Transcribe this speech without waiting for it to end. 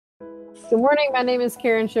Good morning. My name is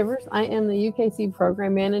Karen Shivers. I am the UKC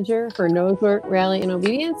Program Manager for Nosework, Rally, and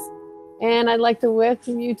Obedience, and I'd like to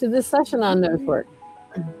welcome you to this session on Nosework.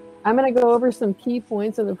 I'm going to go over some key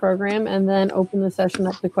points of the program and then open the session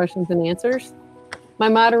up to questions and answers. My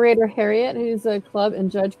moderator, Harriet, who's a club and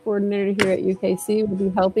judge coordinator here at UKC, will be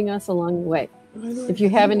helping us along the way. If you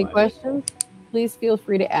have any questions, please feel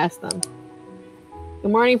free to ask them.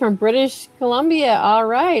 Good morning from British Columbia. All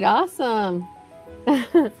right, awesome.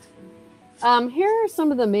 Here are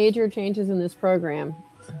some of the major changes in this program.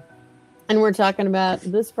 And we're talking about,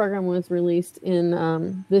 this program was released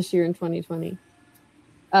in this year in 2020.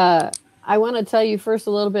 I want to tell you first a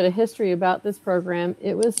little bit of history about this program.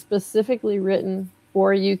 It was specifically written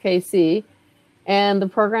for UKC, and the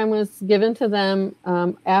program was given to them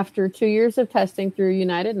after 2 years of testing through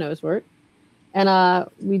United Nosework. And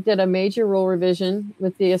we did a major rule revision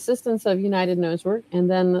with the assistance of United Nosework, and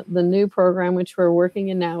then the new program, which we're working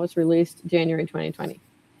in now, was released January 2020.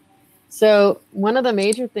 So one of the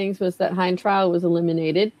major things was that Hind Trial was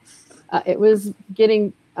eliminated. It was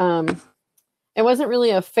getting, it wasn't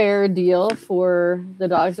really a fair deal for the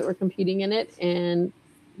dogs that were competing in it, and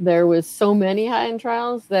there was so many Hind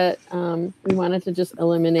Trials that we wanted to just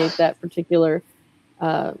eliminate that particular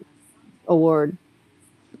award.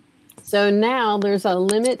 So now there's a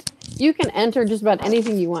limit. You can enter just about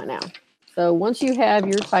anything you want now. So once you have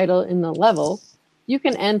your title in the level, you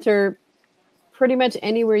can enter pretty much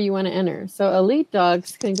anywhere you want to enter. So elite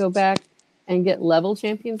dogs can go back and get level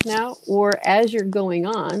champions now, or as you're going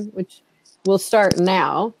on, which will start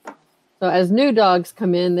now. So as new dogs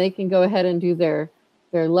come in, they can go ahead and do their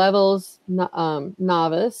levels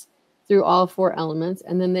novice through all 4 elements,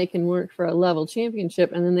 and then they can work for a level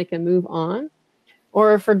championship, and then they can move on.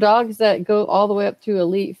 Or for dogs that go all the way up to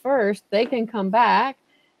elite first, they can come back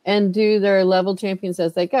and do their level champions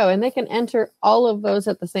as they go. And they can enter all of those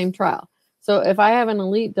at the same trial. So if I have an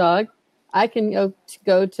elite dog, I can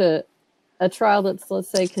go to a trial that's, let's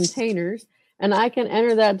say, containers, and I can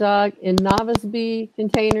enter that dog in novice B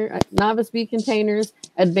containers,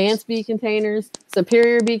 advanced B containers,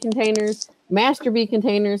 superior B containers, master B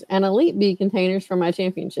containers, and elite B containers for my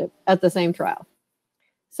championship at the same trial.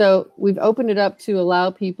 So we've opened it up to allow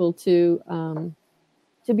people to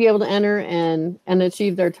be able to enter and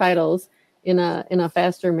achieve their titles in a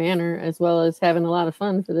faster manner, as well as having a lot of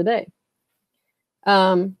fun for the day.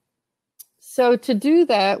 So to do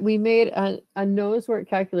that, we made a Nosework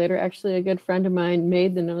calculator. Actually, a good friend of mine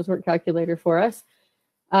made the Nosework calculator for us.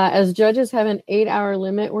 As judges have an 8-hour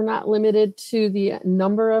limit, we're not limited to the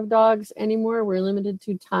number of dogs anymore. We're limited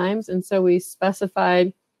to times, and so we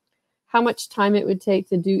specified how much time it would take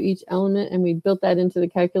to do each element, and we built that into the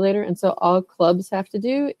calculator. And so all clubs have to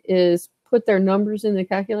do is put their numbers in the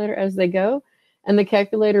calculator as they go, and the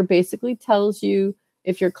calculator basically tells you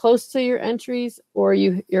if you're close to your entries or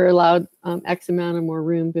you're allowed X amount of more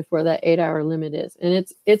room before that 8-hour limit is. And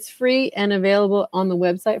it's free and available on the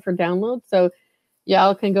website for download, so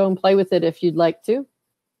y'all can go and play with it if you'd like to.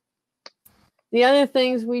 The other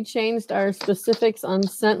things we changed are specifics on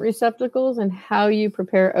scent receptacles and how you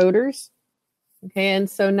prepare odors. Okay, and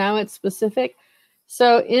so now it's specific.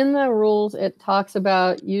 So in the rules, it talks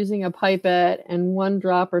about using a pipette and 1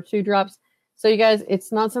 drop or 2 drops. So you guys,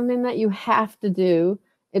 it's not something that you have to do.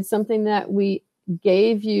 It's something that we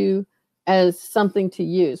gave you as something to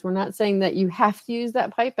use. We're not saying that you have to use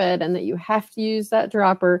that pipette and that you have to use that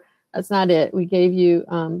dropper. That's not it. We gave you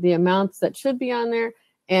the amounts that should be on there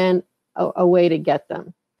and a way to get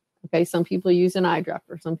them. Okay, some people use an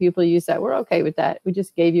eyedropper, some people use that. We're okay with that. We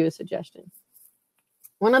just gave you a suggestion.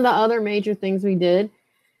 One of the other major things we did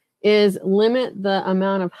is limit the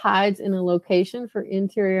amount of hides in a location for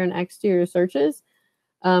interior and exterior searches.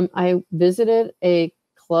 I visited a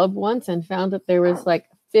club once and found that there was like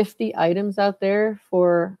 50 items out there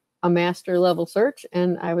for a master level search,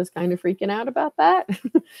 and I was kind of freaking out about that.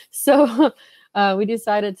 So we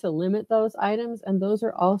decided to limit those items, and those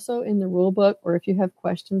are also in the rule book, or if you have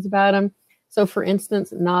questions about them. So for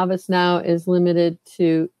instance, novice now is limited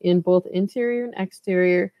to in both interior and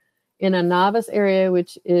exterior. In a novice area,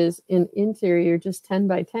 which is in interior just 10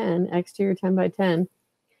 by 10, exterior 10 by 10,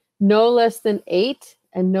 no less than 8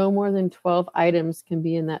 and no more than 12 items can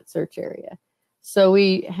be in that search area. So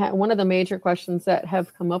one of the major questions that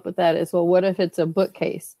have come up with that is, well, what if it's a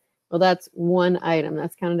bookcase? Well, that's 1 item.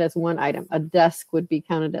 That's counted as 1 item. A desk would be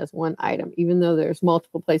counted as 1 item. Even though there's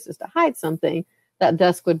multiple places to hide something, that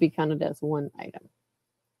desk would be counted as 1 item.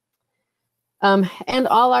 And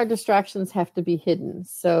all our distractions have to be hidden.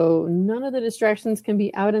 So none of the distractions can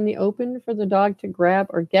be out in the open for the dog to grab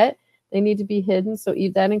or get. They need to be hidden. So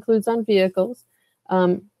that includes on vehicles.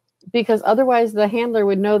 because otherwise the handler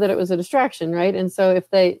would know that it was a distraction, right? And so if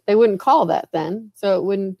they wouldn't call that then, so it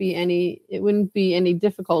wouldn't be any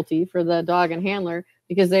difficulty for the dog and handler,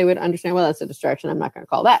 because they would understand, well, that's a distraction, I'm not going to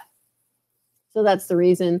call that. So that's the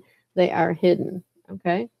reason they are hidden.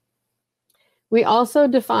 Okay. We also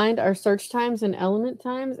defined our search times and element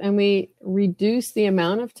times, and we reduced the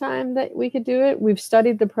amount of time that we could do it. We've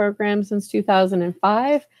studied the program since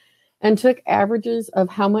 2005 and took averages of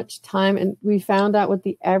how much time, and we found out what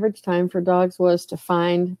the average time for dogs was to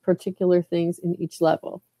find particular things in each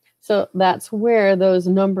level. So that's where those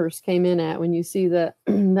numbers came in at. When you see the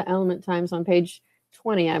the element times on page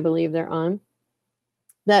 20, I believe they're on,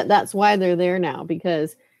 that's why they're there now,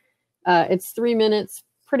 because it's 3 minutes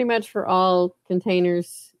pretty much for all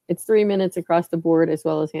containers. It's 3 minutes across the board, as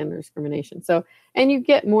well as handler discrimination. So, and you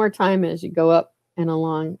get more time as you go up and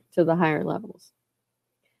along to the higher levels.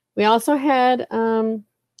 We also had some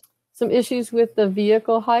issues with the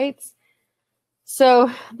vehicle heights. So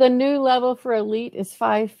the new level for elite is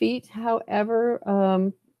 5 feet.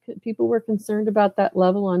 However, people were concerned about that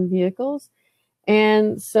level on vehicles.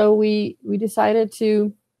 And so we decided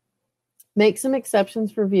to make some exceptions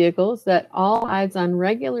for vehicles, that all hides on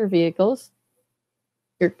regular vehicles,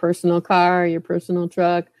 your personal car, your personal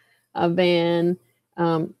truck, a van,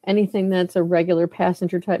 anything that's a regular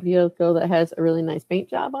passenger type vehicle that has a really nice paint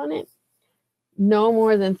job on it, no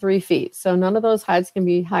more than 3 feet. So none of those hides can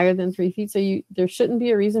be higher than 3 feet. So there shouldn't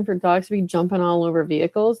be a reason for dogs to be jumping all over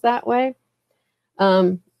vehicles that way.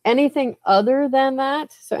 Anything other than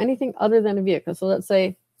that, so anything other than a vehicle, so let's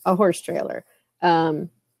say a horse trailer, a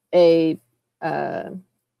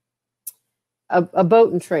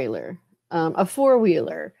boat and trailer, a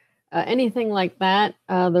four-wheeler, anything like that,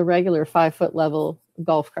 the regular 5 foot level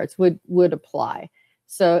golf carts would apply.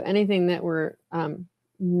 So anything that we're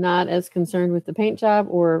not as concerned with the paint job,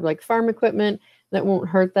 or like farm equipment that won't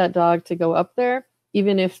hurt that dog to go up there,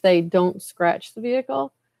 even if they don't scratch the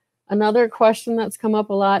vehicle. Another question that's come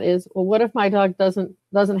up a lot is, well, what if my dog doesn't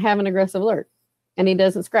have an aggressive alert and he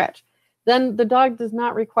doesn't scratch? Then the dog does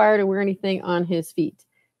not require to wear anything on his feet.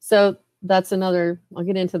 So that's another, I'll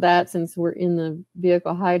get into that since we're in the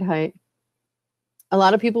vehicle hide height. A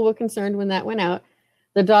lot of people were concerned when that went out.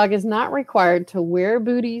 The dog is not required to wear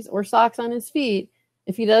booties or socks on his feet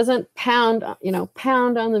if he doesn't pound on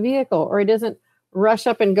the vehicle, or he doesn't rush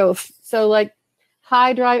up and go. So like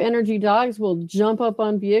high drive energy dogs will jump up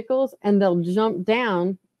on vehicles and they'll jump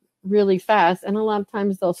down really fast, and a lot of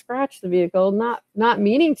times they'll scratch the vehicle, not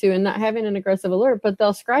meaning to and not having an aggressive alert, but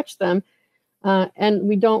they'll scratch them, and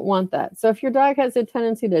we don't want that. So if your dog has a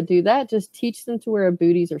tendency to do that, just teach them to wear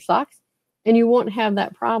booties or socks, and you won't have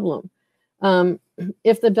that problem.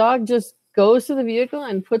 If the dog just goes to the vehicle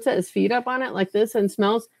and puts his feet up on it like this and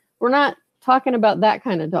smells, we're not talking about that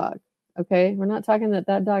kind of dog. Okay, we're not talking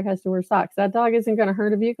that dog has to wear socks. That dog isn't going to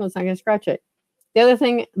hurt a vehicle. It's not going to scratch it. The other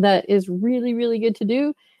thing that is really, really good to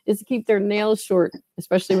do is to keep their nails short,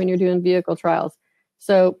 especially when you're doing vehicle trials.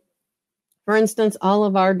 So, for instance, all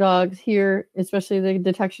of our dogs here, especially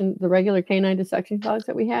the regular canine detection dogs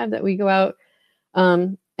that we have, that we go out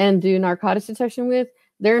and do narcotics detection with,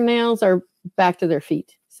 their nails are back to their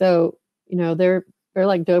feet. So, they're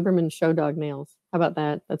like Doberman show dog nails. How about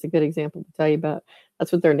that? That's a good example to tell you about.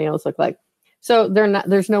 That's what their nails look like. So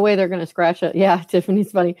there's no way they're going to scratch it. Yeah,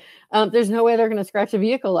 Tiffany's funny. There's no way they're going to scratch a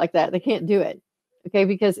vehicle like that. They can't do it. Okay,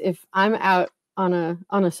 because if I'm out on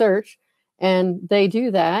a search and they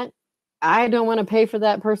do that, I don't want to pay for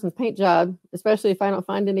that person's paint job, especially if I don't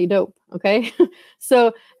find any dope. Okay,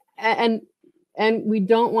 so and we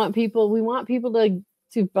don't want people. We want people to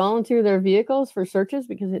volunteer their vehicles for searches,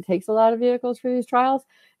 because it takes a lot of vehicles for these trials.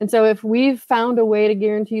 And so if we've found a way to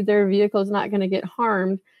guarantee their vehicle is not going to get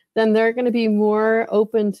harmed, then they're going to be more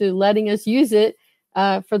open to letting us use it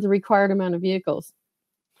for the required amount of vehicles.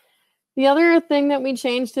 The other thing that we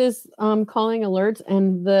changed is calling alerts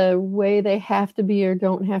and the way they have to be or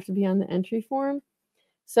don't have to be on the entry form.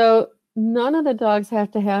 So none of the dogs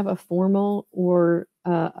have to have a formal or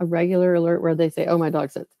a regular alert where they say, oh, my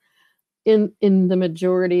dog sits, in the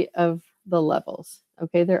majority of the levels.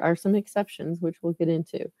 Okay, there are some exceptions, which we'll get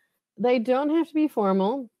into. They don't have to be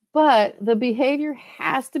formal, but the behavior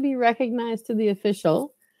has to be recognized to the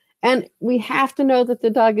official. And we have to know that the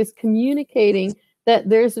dog is communicating that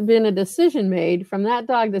there's been a decision made from that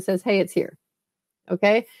dog that says, hey, it's here.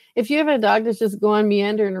 Okay. If you have a dog that's just going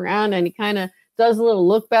meandering around and he kind of does a little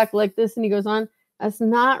look back like this and he goes on, that's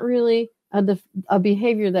not really a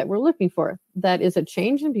behavior that we're looking for. That is a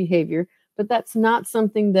change in behavior, but that's not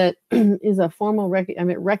something that is a formal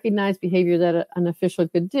recognized behavior that an official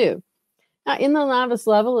could do. Now, in the novice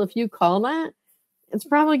level, if you call that, it's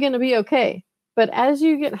probably going to be okay. But as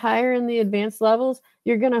you get higher in the advanced levels,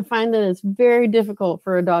 you're going to find that it's very difficult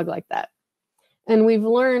for a dog like that. And we've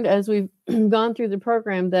learned as we've gone through the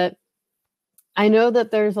program that I know that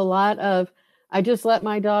there's a lot of, I just let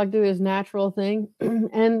my dog do his natural thing.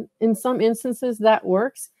 And in some instances that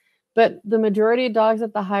works. But the majority of dogs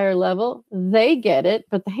at the higher level, they get it,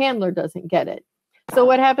 but the handler doesn't get it. So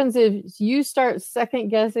what happens is you start second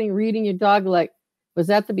guessing, reading your dog like, was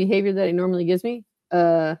that the behavior that he normally gives me?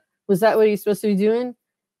 Was that what he's supposed to be doing?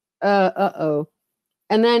 Uh-oh.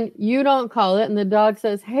 And then you don't call it, and the dog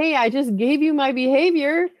says, hey, I just gave you my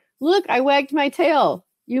behavior. Look, I wagged my tail.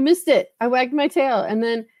 You missed it. I wagged my tail. And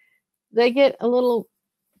then they get a little,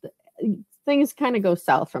 things kind of go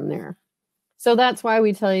south from there. So that's why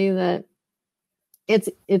we tell you that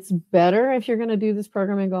it's better if you're going to do this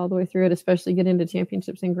program and go all the way through it, especially get into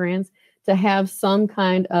championships and grands, to have some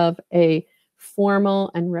kind of a formal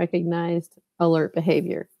and recognized alert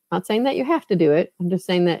behavior. I'm not saying that you have to do it. I'm just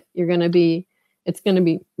saying that it's going to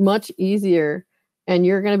be much easier and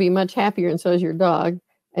you're going to be much happier, and so is your dog,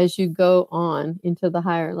 as you go on into the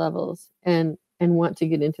higher levels and want to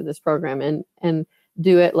get into this program and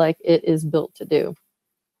do it like it is built to do.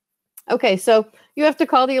 Okay, so you have to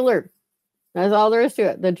call the alert. That's all there is to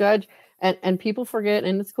it. The judge, and people forget,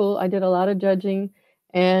 and it's cool. I did a lot of judging,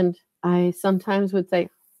 and I sometimes would say,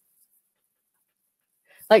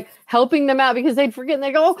 like, helping them out because they'd forget and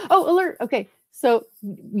they go, oh, alert. Okay, so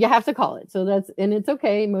you have to call it. So and it's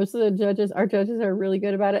okay. Most of our judges are really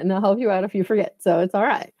good about it, and they'll help you out if you forget. So it's all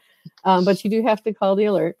right. But you do have to call the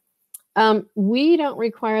alert. We don't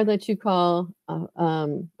require that you call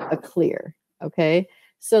a clear, okay?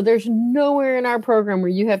 So there's nowhere in our program where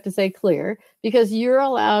you have to say clear, because you're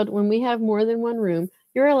allowed, when we have more than one room,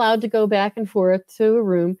 you're allowed to go back and forth to a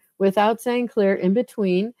room without saying clear in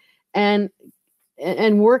between and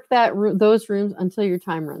work those rooms until your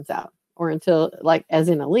time runs out, or until, like as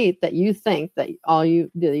in elite, that you think that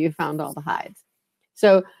you found all the hides.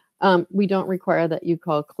 So we don't require that you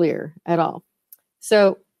call clear at all.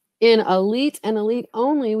 So in elite and elite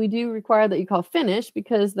only, we do require that you call finish,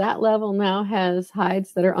 because that level now has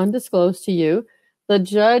hides that are undisclosed to you. The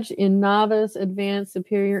judge in novice, advanced,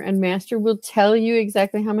 superior, and master will tell you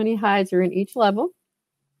exactly how many hides are in each level.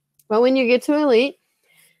 But when you get to elite,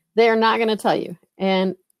 they are not going to tell you.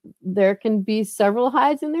 And there can be several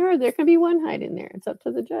hides in there, or there can be one hide in there. It's up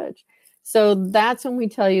to the judge. So that's when we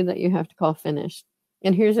tell you that you have to call finish.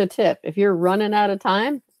 And here's a tip. If you're running out of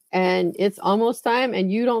time and it's almost time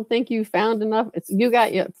and you don't think you found enough, you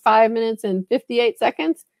got 5 minutes and 58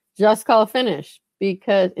 seconds, just call finish,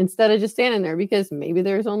 because instead of just standing there, because maybe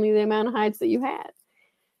there's only the amount of hides that you had.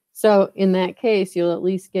 So in that case, you'll at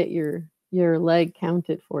least get your leg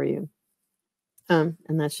counted for you. And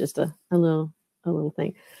that's just a little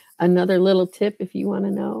thing. Another little tip, if you want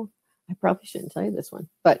to know, I probably shouldn't tell you this one,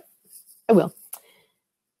 but I will.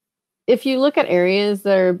 If you look at areas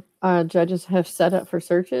that judges have set up for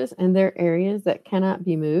searches, and they're areas that cannot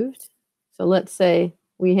be moved. So let's say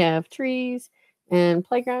we have trees and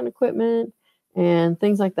playground equipment and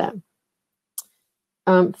things like that.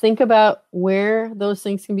 Think about where those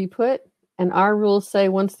things can be put. And our rules say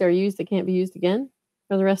once they're used, they can't be used again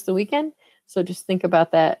for the rest of the weekend. So just think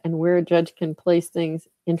about that, and where a judge can place things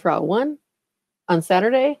in trial 1 on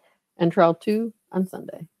Saturday and trial 2 on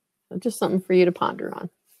Sunday. So just something for you to ponder on.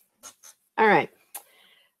 All right.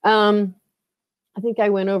 I think I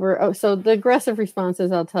went over, so the aggressive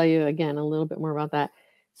responses, I'll tell you again a little bit more about that.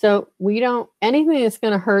 So anything that's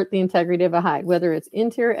going to hurt the integrity of a hide, whether it's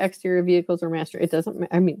interior, exterior, vehicles, or master, it doesn't,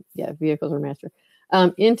 vehicles or master,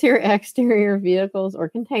 interior, exterior, vehicles, or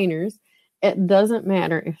containers, it doesn't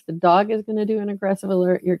matter. If the dog is going to do an aggressive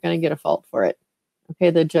alert, you're going to get a fault for it. Okay,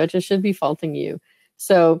 the judges should be faulting you.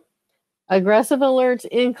 So aggressive alerts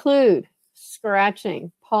include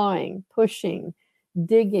scratching, pawing, pushing,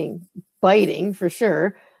 digging, biting for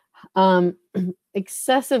sure,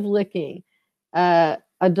 excessive licking, a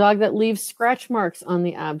dog that leaves scratch marks on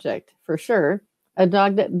the object for sure, a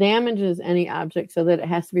dog that damages any object so that it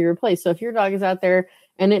has to be replaced. So if your dog is out there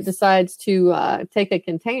and it decides to take a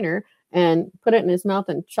container and put it in his mouth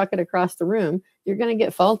and chuck it across the room, you're going to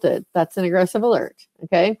get faulted. That's an aggressive alert.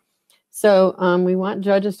 Okay. So we want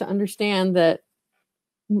judges to understand that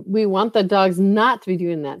we want the dogs not to be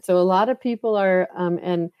doing that. So a lot of people are,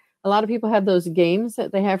 and a lot of people have those games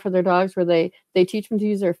that they have for their dogs where they teach them to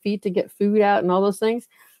use their feet to get food out and all those things.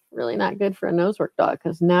 Really not good for a nosework dog,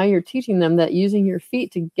 because now you're teaching them that using your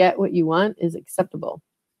feet to get what you want is acceptable.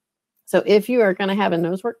 So if you are going to have a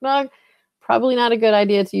nosework dog, probably not a good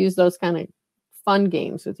idea to use those kind of fun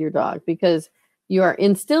games with your dog, because you are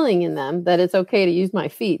instilling in them that it's okay to use my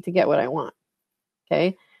feet to get what I want.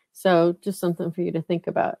 Okay. So just something for you to think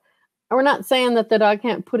about. And we're not saying that the dog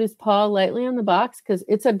can't put his paw lightly on the box, because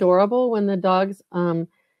it's adorable when the dogs,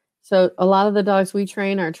 so a lot of the dogs we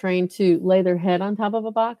train are trained to lay their head on top of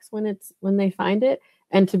a box when they find it,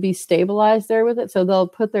 and to be stabilized there with it. So they'll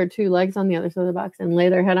put their two legs on the other side of the box and lay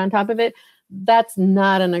their head on top of it. That's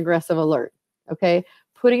not an aggressive alert. Okay.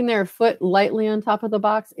 Putting their foot lightly on top of the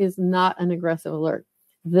box is not an aggressive alert.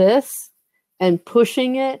 This and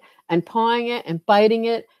pushing it and pawing it and biting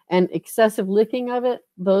it and excessive licking of it,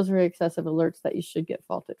 those are excessive alerts that you should get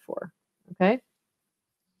faulted for. Okay.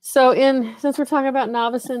 So since we're talking about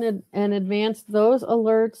novice and advanced, those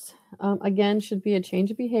alerts, again, should be a change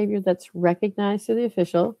of behavior that's recognized to the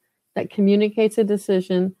official, that communicates a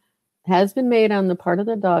decision has been made on the part of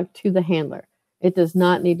the dog to the handler. It does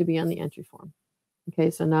not need to be on the entry form. Okay,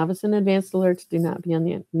 so novice and advanced alerts do not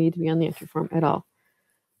need to be on the entry form at all.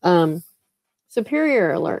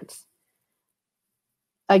 Superior alerts.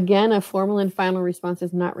 Again, a formal and final response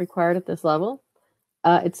is not required at this level.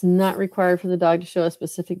 It's not required for the dog to show a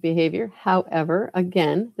specific behavior. However,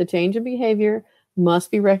 again, the change of behavior must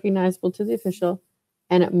be recognizable to the official,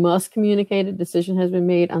 and it must communicate a decision has been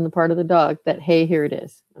made on the part of the dog that, hey, here it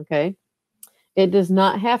is. Okay. It does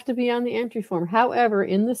not have to be on the entry form. However,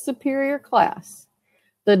 in the superior class,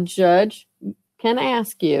 the judge can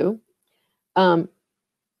ask you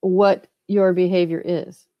what your behavior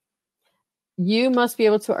is. You must be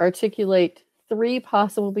able to articulate 3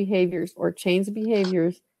 possible behaviors or chains of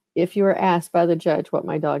behaviors if you are asked by the judge what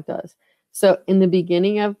my dog does. So in the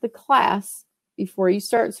beginning of the class, before you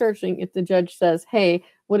start searching, if the judge says, hey,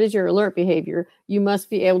 what is your alert behavior? You must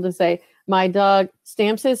be able to say, my dog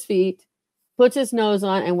stamps his feet, puts his nose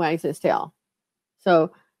on, and wags his tail.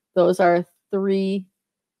 So those are 3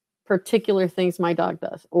 particular things my dog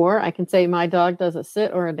does. Or I can say my dog does a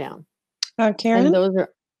sit or a down. Karen? And those are,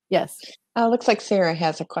 yes. Looks like Sarah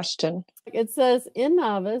has a question. It says, in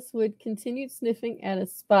novice, would continued sniffing at a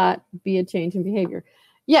spot be a change in behavior?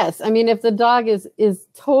 Yes. I mean, if the dog is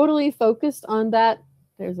totally focused on that,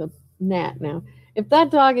 there's a gnat now. If that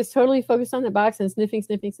dog is totally focused on the box and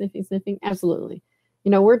sniffing, absolutely. You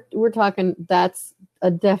know, we're talking, that's a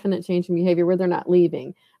definite change in behavior where they're not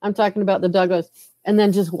leaving. I'm talking about the dog goes and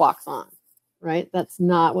then just walks on, right? That's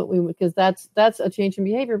not what because that's a change in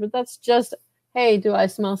behavior, but that's just, hey, do I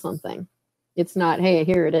smell something? It's not, hey,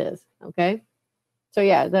 here it is. Okay. So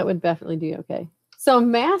yeah, that would definitely be okay. So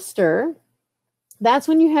master, that's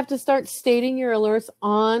when you have to start stating your alerts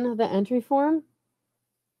on the entry form.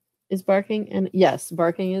 Is barking, and yes,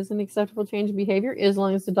 barking is an acceptable change of behavior as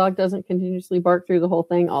long as the dog doesn't continuously bark through the whole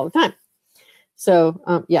thing all the time.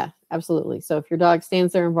 So yeah, absolutely. So if your dog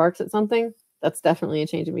stands there and barks at something, that's definitely a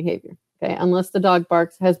change of behavior. Okay, unless the dog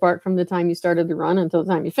has barked from the time you started the run until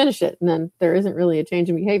the time you finish it, and then there isn't really a change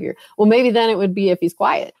in behavior. Well, maybe then it would be if he's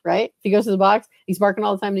quiet, right? If he goes to the box, he's barking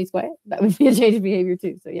all the time and he's quiet. That would be a change of behavior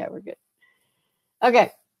too. So yeah, we're good.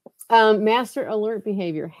 Okay, master alert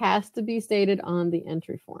behavior has to be stated on the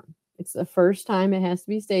entry form. It's the first time it has to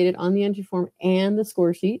be stated on the entry form and the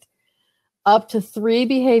score sheet. Up to 3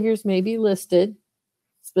 behaviors may be listed,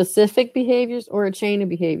 specific behaviors or a chain of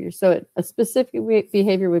behaviors. So a specific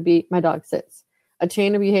behavior would be my dog sits. A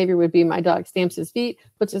chain of behavior would be my dog stamps his feet,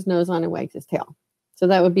 puts his nose on, and wags his tail. So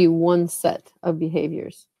that would be one set of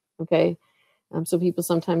behaviors. Okay. So people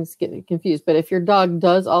sometimes get confused. But if your dog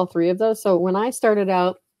does all 3 of those, so when I started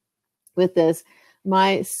out with this,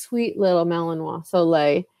 my sweet little Malinois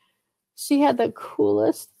Soleil, she had the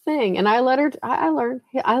coolest thing, and I let her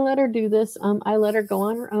do this. I let her go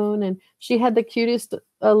on her own, and she had the cutest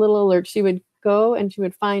little alert. She would go and she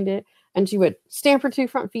would find it, and she would stamp her 2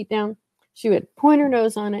 front feet down. She would point her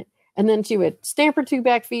nose on it, and then she would stamp her 2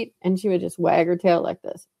 back feet, and she would just wag her tail like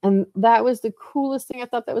this. And that was the coolest thing. I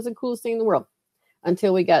thought that was the coolest thing in the world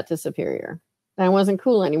until we got to superior. That wasn't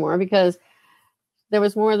cool anymore because there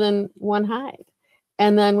was more than one hide.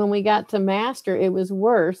 And then when we got to master, it was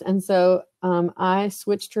worse. And so I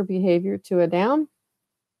switched her behavior to a down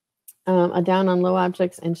on low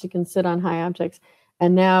objects, and she can sit on high objects.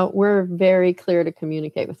 And now we're very clear to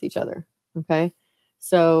communicate with each other. Okay.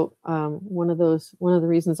 So one of the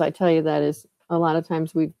reasons I tell you that is a lot of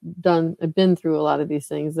times we've been through a lot of these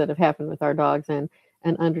things that have happened with our dogs, and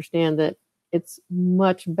understand that it's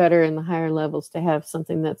much better in the higher levels to have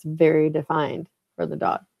something that's very defined for the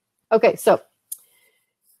dog. Okay. So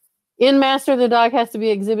in master, the dog has to be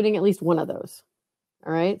exhibiting at least one of those.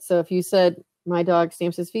 All right. So if you said my dog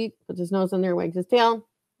stamps his feet, puts his nose on there, wags his tail,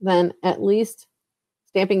 then at least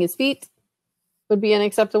stamping his feet would be an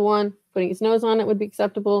acceptable one. Putting his nose on it would be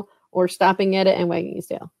acceptable, or stopping at it and wagging his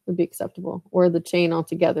tail would be acceptable, or the chain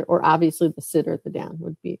altogether, or obviously the sit or the down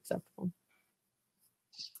would be acceptable.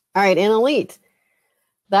 All right, and elite.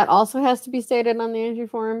 That also has to be stated on the entry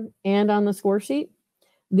form and on the score sheet.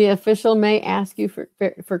 The official may ask you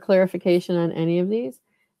for clarification on any of these,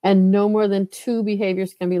 and no more than 2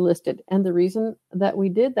 behaviors can be listed. And the reason that we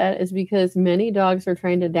did that is because many dogs are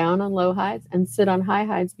trained to down on low hides and sit on high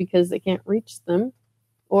hides because they can't reach them,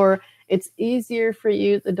 or it's easier for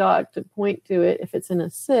you, the dog, to point to it if it's in a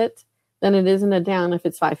sit than it is in a down if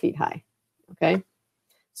it's 5 feet high. Okay,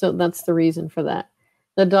 so that's the reason for that.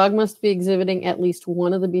 The dog must be exhibiting at least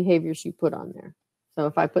one of the behaviors you put on there. So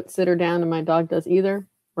if I put sit or down and my dog does either,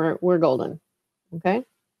 we're golden. Okay.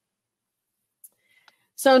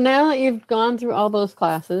 So now that you've gone through all those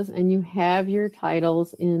classes and you have your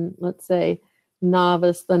titles in, let's say,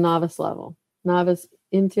 novice, the novice level, novice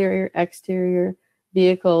interior, exterior,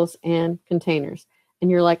 vehicles, and containers.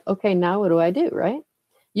 And you're like, okay, now what do I do, right?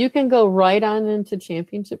 You can go right on into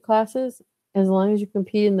championship classes as long as you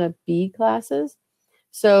compete in the B classes.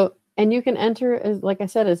 So, and you can enter, as like I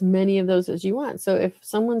said, as many of those as you want. So if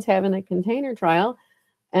someone's having a container trial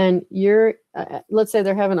and you're, let's say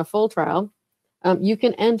they're having a full trial, you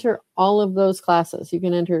can enter all of those classes. You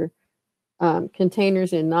can enter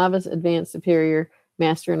containers in novice, advanced, superior,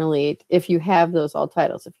 master, and elite if you have those all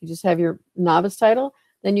titles. If you just have your novice title,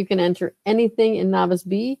 then you can enter anything in novice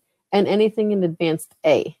B and anything in advanced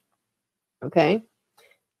A. Okay.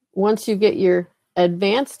 Once you get your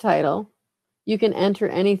advanced title, you can enter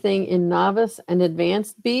anything in novice and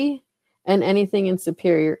advanced B and anything in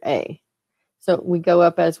superior A. So we go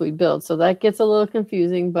up as we build. So that gets a little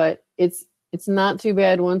confusing, but it's not too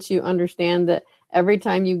bad once you understand that every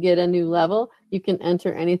time you get a new level, you can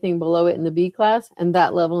enter anything below it in the B class and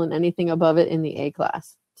that level and anything above it in the A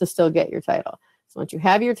class to still get your title. So once you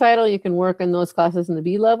have your title, you can work in those classes in the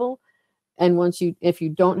B level. And if you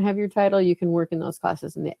don't have your title, you can work in those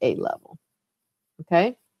classes in the A level.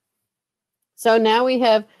 Okay. So now we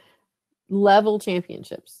have level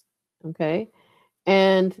championships, okay?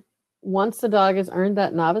 And once the dog has earned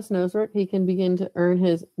that novice nosework, he can begin to earn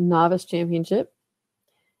his novice championship.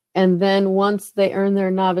 And then once they earn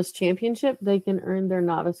their novice championship, they can earn their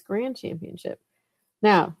novice grand championship.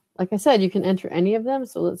 Now, like I said, you can enter any of them.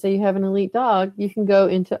 So let's say you have an elite dog, you can go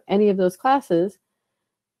into any of those classes.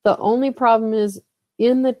 The only problem is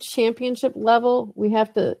in the championship level,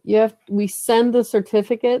 we send the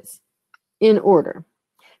certificates in order.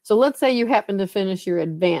 So let's say you happen to finish your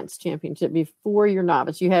advanced championship before your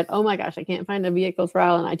novice. You had, oh my gosh, I can't find a vehicle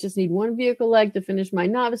trial and I just need 1 vehicle leg to finish my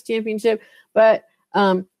novice championship. But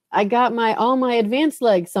I got all my advanced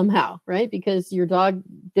legs somehow, right? Because your dog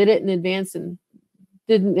did it in advance and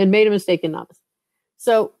made a mistake in novice.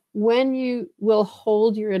 So when you will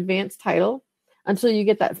hold your advanced title until you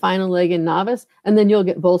get that final leg in novice, and then you'll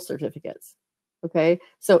get both certificates. Okay.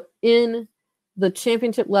 So in the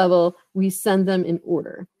championship level, we send them in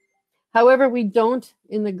order. However, we don't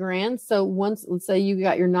in the grand. So once, let's say you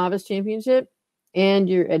got your novice championship and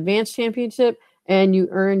your advanced championship and you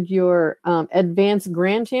earned your advanced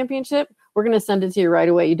grand championship, we're going to send it to you right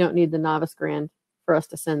away. You don't need the novice grand for us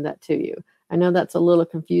to send that to you. I know that's a little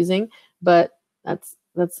confusing, but that's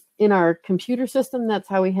in our computer system. That's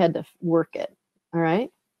how we had to work it. All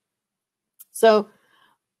right. So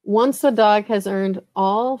once the dog has earned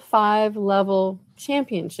all 5 level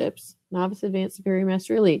championships, novice, advanced, superior,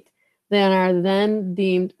 master, elite, then are then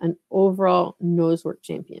deemed an overall nosework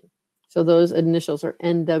champion. So those initials are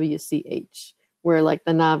NWCH, where like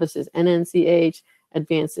the novice is NNCH,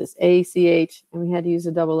 advanced is ACH, and we had to use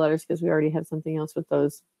the double letters because we already had something else with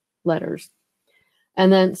those letters.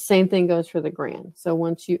 And then same thing goes for the grand. So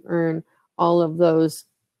once you earn all of those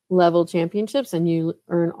level championships and you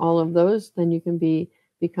earn all of those, then you can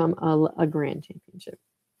become a grand championship.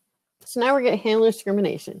 So now we're getting handler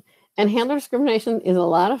discrimination. And handler discrimination is a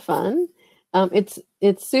lot of fun. It's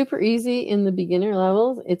super easy in the beginner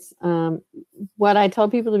levels. It's what I tell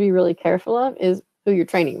people to be really careful of is who you're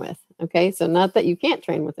training with. Okay, so not that you can't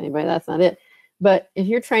train with anybody, that's not it. But if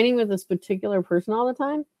you're training with this particular person all the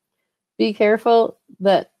time, be careful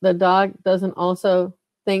that the dog doesn't also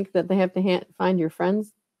think that they have to find your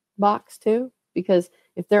friend's box too, because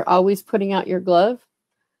if they're always putting out your glove,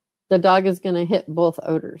 the dog is going to hit both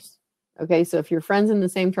odors. Okay, so if your friend's in the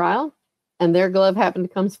same trial and their glove happened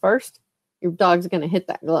to come first, your dog's going to hit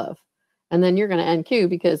that glove. And then you're going to NQ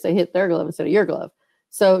because they hit their glove instead of your glove.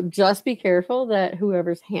 So just be careful that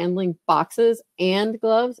whoever's handling boxes and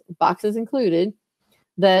gloves, boxes included,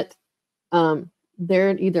 that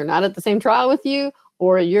they're either not at the same trial with you,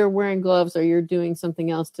 or you're wearing gloves, or you're doing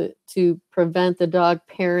something else to prevent the dog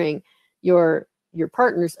pairing your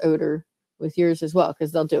partner's odor with yours as well,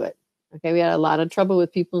 because they'll do it. Okay, we had a lot of trouble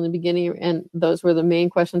with people in the beginning, and those were the main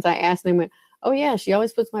questions I asked. They went, oh yeah, she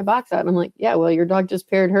always puts my box out. And I'm like, yeah, well, your dog just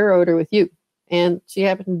paired her odor with you. And she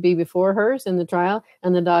happened to be before hers in the trial,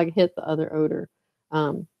 and the dog hit the other odor.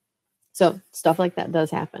 So stuff like that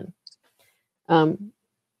does happen. All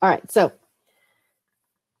right, so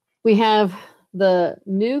we have the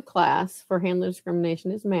new class for handler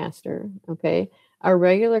discrimination is master, okay? Our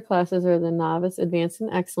regular classes are the novice, advanced,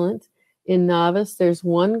 and excellent. In novice, there's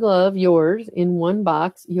one glove, yours, in one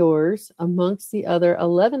box, yours, amongst the other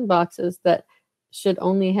 11 boxes that should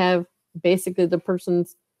only have basically the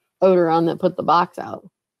person's odor on that put the box out,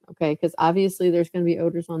 okay? Because obviously there's going to be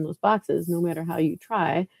odors on those boxes. No matter how you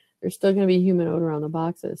try, there's still going to be human odor on the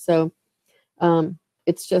boxes. So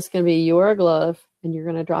it's just going to be your glove, and you're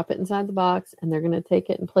going to drop it inside the box, and they're going to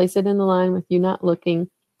take it and place it in the line with you not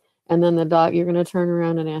looking. And then the dog, you're going to turn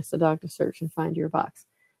around and ask the dog to search and find your box.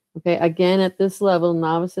 Okay, again, at this level,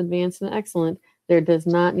 novice, advanced, and excellent, there does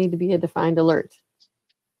not need to be a defined alert.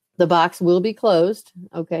 The box will be closed,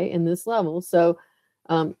 okay, in this level. So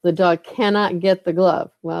the dog cannot get the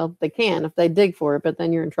glove. Well, they can if they dig for it, but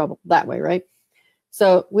then you're in trouble that way, right?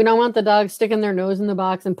 So we don't want the dog sticking their nose in the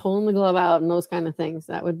box and pulling the glove out and those kind of things.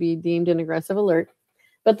 That would be deemed an aggressive alert.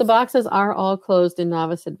 But the boxes are all closed in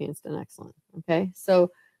novice, advanced, and excellent, okay?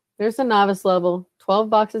 So there's a novice level, 12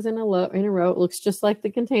 boxes in a row. It looks just like the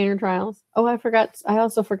container trials. Oh, I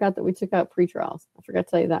also forgot that we took out pre-trials. I forgot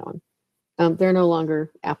to tell you that one. They're no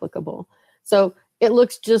longer applicable. So it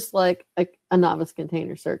looks just like a novice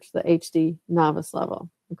container search, the HD novice level,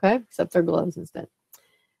 okay? Except they're gloves instead.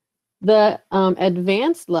 The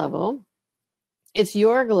advanced level, it's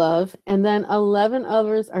your glove, and then 11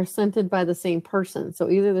 others are scented by the same person. So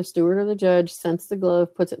either the steward or the judge scents the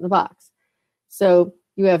glove, puts it in the box. So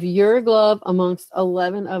you have your glove amongst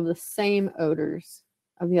 11 of the same odors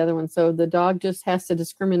of the other one. So the dog just has to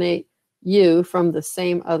discriminate you from the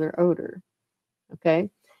same other odor, okay?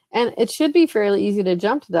 And it should be fairly easy to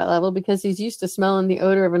jump to that level because he's used to smelling the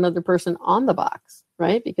odor of another person on the box,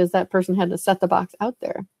 right? Because that person had to set the box out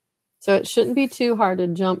there. So it shouldn't be too hard to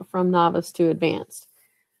jump from novice to advanced.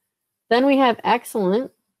 Then we have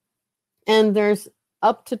excellent, and there's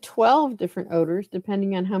up to 12 different odors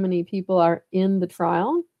depending on how many people are in the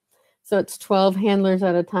trial. So it's 12 handlers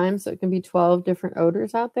at a time, so it can be 12 different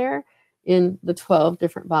odors out there in the 12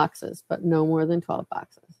 different boxes, but no more than 12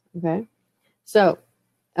 boxes, okay? So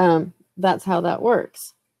that's how that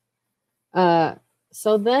works.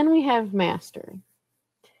 So then we have master.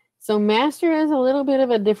 So master is a little bit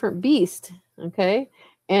of a different beast, okay?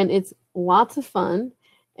 And it's lots of fun.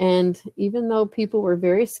 And even though people were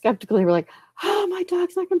very skeptical, they were like, oh, my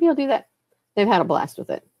dog's not going to be able to do that. They've had a blast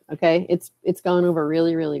with it, okay? It's gone over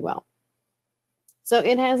really, really well. So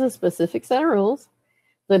it has a specific set of rules.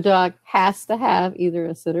 The dog has to have either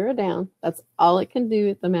a sit or a down. That's all it can do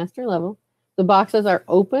at the master level. The boxes are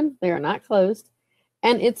open. They are not closed.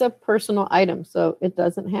 And it's a personal item. So it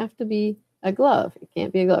doesn't have to be a glove. It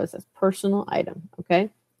can't be a glove. It's a personal item, okay?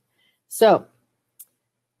 So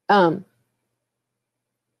the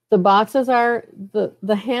boxes are,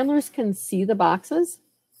 the handlers can see the boxes.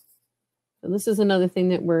 So this is another thing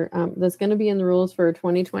that we're, that's going to be in the rules for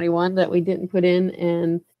 2021 that we didn't put in.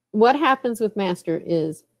 And what happens with master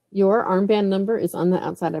is your armband number is on the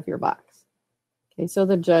outside of your box. Okay, so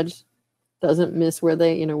the judge doesn't miss where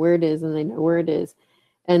they, where it is, and they know where it is.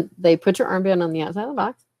 And they put your armband on the outside of the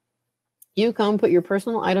box. You come put your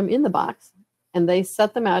personal item in the box, and they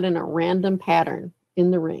set them out in a random pattern in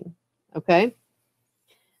the ring, okay?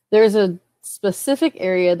 There's a specific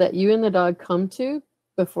area that you and the dog come to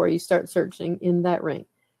before you start searching in that ring.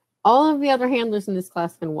 All of the other handlers in this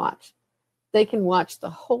class can watch. They can watch the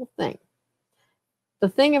whole thing. The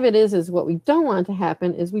thing of it is what we don't want to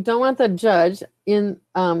happen is we don't want the judge in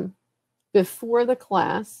before the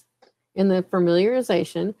class in the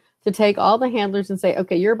familiarization to take all the handlers and say,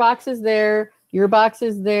 okay, your box is there, your box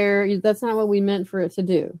is there. That's not what we meant for it to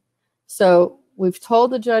do. So we've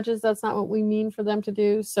told the judges that's not what we mean for them to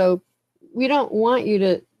do. So we don't want you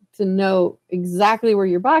to know exactly where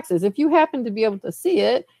your box is. If you happen to be able to see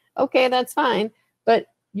it, okay, that's fine. But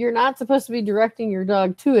you're not supposed to be directing your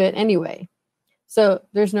dog to it anyway. So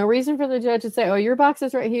there's no reason for the judge to say, oh, your box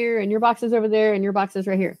is right here, and your box is over there, and your box is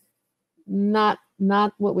right here. Not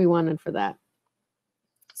what we wanted for that.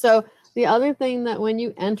 So the other thing that when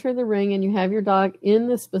you enter the ring and you have your dog in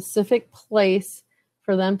the specific place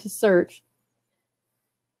for them to search,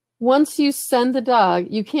 once you send the dog,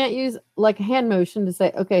 you can't use like a hand motion to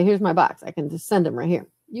say, okay, here's my box. I can just send him right here.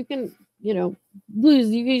 You can, you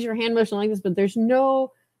use your hand motion like this, but there's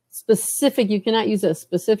no specific, you cannot use a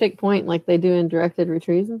specific point like they do in directed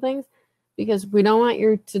retrieves and things, because we don't want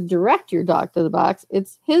you to direct your dog to the box.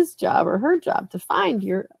 It's his job or her job to find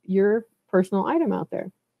your personal item out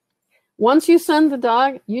there. Once you send the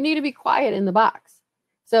dog, you need to be quiet in the box.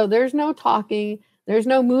 So there's no talking, there's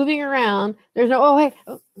no moving around, there's no, oh, hey,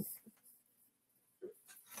 oh,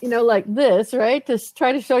 you know, like this, right? To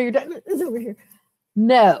try to show your dog, it's over here.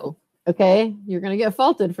 No, okay? You're going to get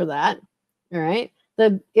faulted for that, all right?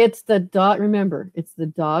 It's the dog, remember, it's the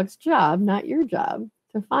dog's job, not your job,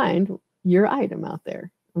 to find your item out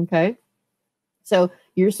there, okay? So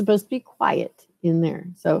you're supposed to be quiet in there.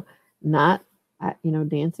 So not, you know,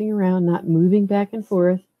 dancing around, not moving back and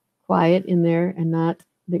forth, quiet in there, and not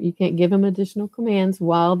that you can't give them additional commands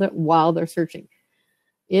while they're searching.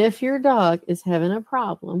 If your dog is having a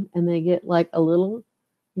problem and they get like a little,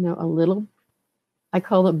 you know, a little, I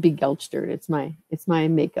call it begouched. It's my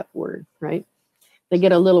makeup word, right? They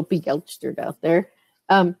get a little begouched out there.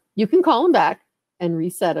 You can call them back and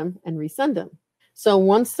reset them and resend them. So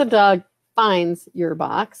once the dog finds your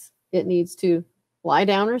box, it needs to lie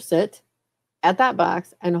down or sit at that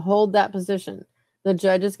box and hold that position. The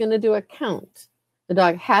judge is going to do a count. The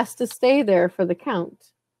dog has to stay there for the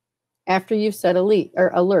count after you've set alert.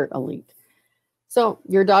 So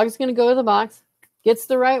your dog's going to go to the box, gets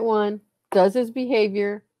the right one, does his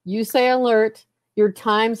behavior. You say alert, your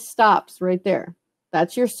time stops right there.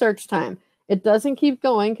 That's your search time. It doesn't keep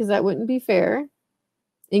going because that wouldn't be fair.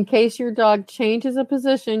 In case your dog changes a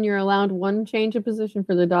position, you're allowed one change of position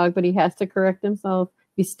for the dog, but he has to correct himself.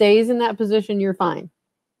 If he stays in that position, you're fine.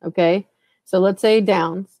 Okay? So let's say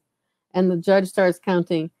downs, and the judge starts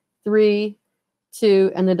counting 3,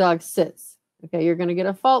 2, and the dog sits. Okay, you're going to get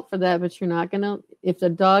a fault for that, but you're not going to, if the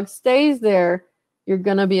dog stays there, you're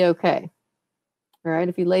going to be okay. All right,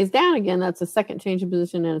 if he lays down again, that's a second change of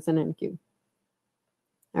position and it's an NQ.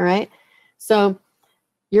 All right, so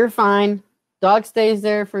you're fine. Dog stays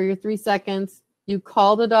there for your 3 seconds. You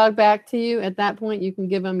call the dog back to you. At that point, you can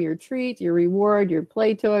give him your treat, your reward, your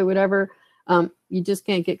play toy, whatever. You just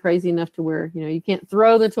can't get crazy enough to where, you know, you can't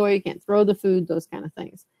throw the toy, you can't throw the food, those kind of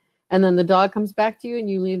things. And then the dog comes back to you and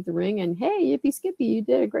you leave the ring and, hey, yippee skippy, you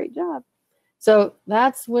did a great job. So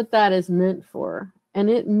that's what that is meant for. And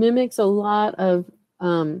it mimics a lot of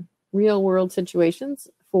real world situations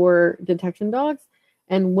for detection dogs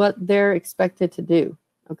and what they're expected to do,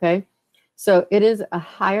 okay? So it is a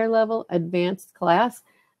higher level advanced class.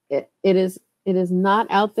 It is not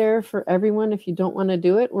out there for everyone. If you don't want to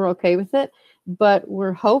do it, we're okay with it. But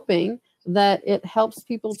we're hoping that it helps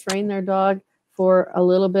people train their dog for a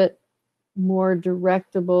little bit more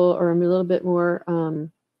directable or a little bit more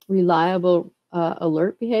reliable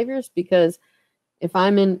alert behaviors. Because if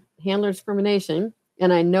I'm in handler discrimination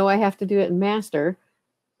and I know I have to do it in master,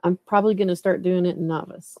 I'm probably going to start doing it in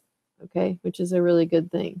novice, okay, which is a really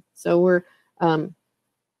good thing. So we're,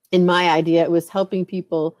 in my idea, it was helping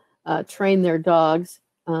people train their dogs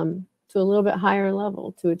to a little bit higher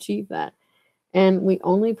level to achieve that. And we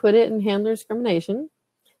only put it in handler discrimination.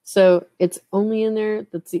 So it's only in there.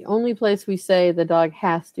 That's the only place we say the dog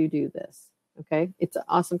has to do this, okay? It's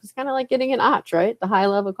awesome. It's kind of like getting an OCH, right? The high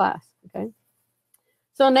level class, okay?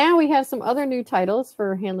 So now we have some other new titles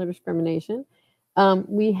for handler discrimination.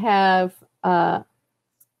 We have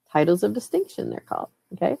titles of distinction, they're called,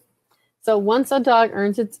 okay? So once a dog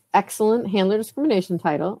earns its excellent handler discrimination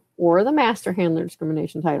title or the master handler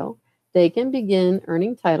discrimination title, they can begin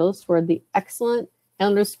earning titles for the excellent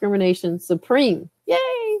handler discrimination supreme.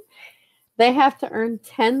 Yay! They have to earn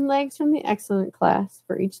 10 legs from the excellent class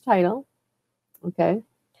for each title, okay?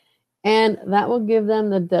 And that will give them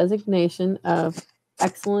the designation of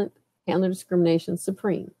excellent handler discrimination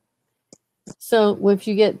supreme. So if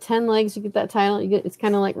you get 10 legs, you get that title. You get, it's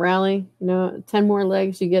kind of like rally, you know, 10 more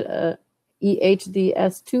legs, you get a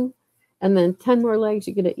EHDS2, and then 10 more legs,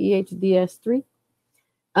 you get an EHDS3.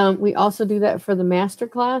 We also do that for the master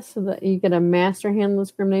class, so that you get a master handler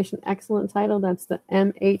discrimination excellent title. That's the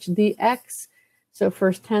MHDX. So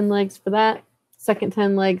first 10 legs for that, second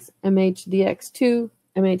 10 legs, MHDX2,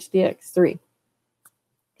 MHDX3.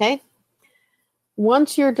 Okay.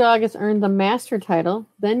 Once your dog has earned the master title,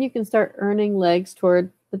 then you can start earning legs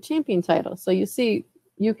toward the champion title. So you see,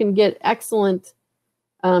 you can get excellent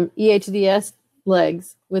EHDS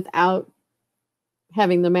legs without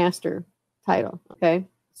having the master title, okay?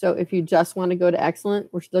 So if you just want to go to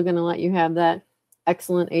excellent, we're still going to let you have that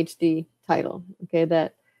excellent HD title, okay?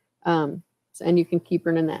 That and you can keep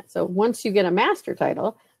earning that. So once you get a master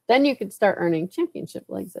title, then you can start earning championship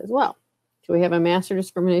legs as well. So we have a master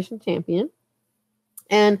discrimination champion.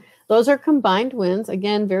 And those are combined wins,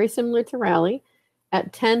 again, very similar to Rally.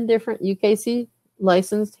 At 10 different UKC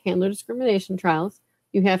licensed handler discrimination trials,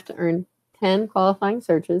 you have to earn 10 qualifying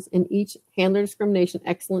searches in each handler discrimination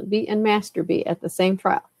excellent B and master B at the same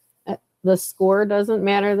trial. The score doesn't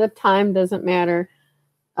matter. The time doesn't matter,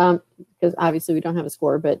 because obviously we don't have a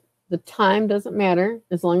score, but the time doesn't matter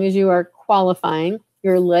as long as you are qualifying.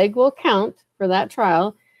 Your leg will count for that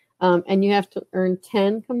trial, and you have to earn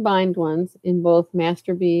 10 combined ones in both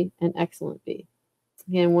Master B and Excellent B.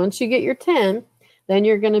 And once you get your 10, then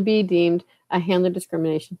you're going to be deemed a handler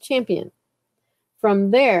discrimination champion.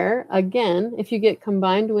 From there, again, if you get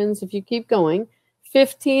combined wins, if you keep going,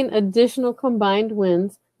 15 additional combined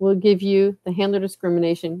wins will give you the handler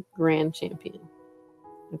discrimination grand champion.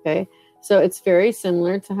 Okay, so it's very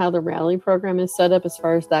similar to how the rally program is set up as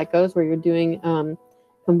far as that goes, where you're doing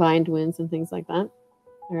combined wins and things like that.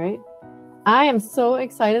 All right. I am so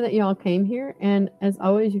excited that you all came here. And as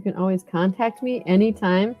always, you can always contact me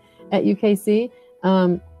anytime at UKC.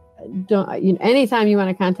 Anytime you want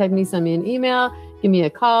to contact me, send me an email, give me a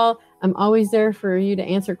call. I'm always there for you to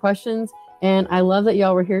answer questions. And I love that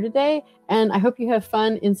y'all were here today. And I hope you have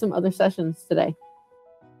fun in some other sessions today.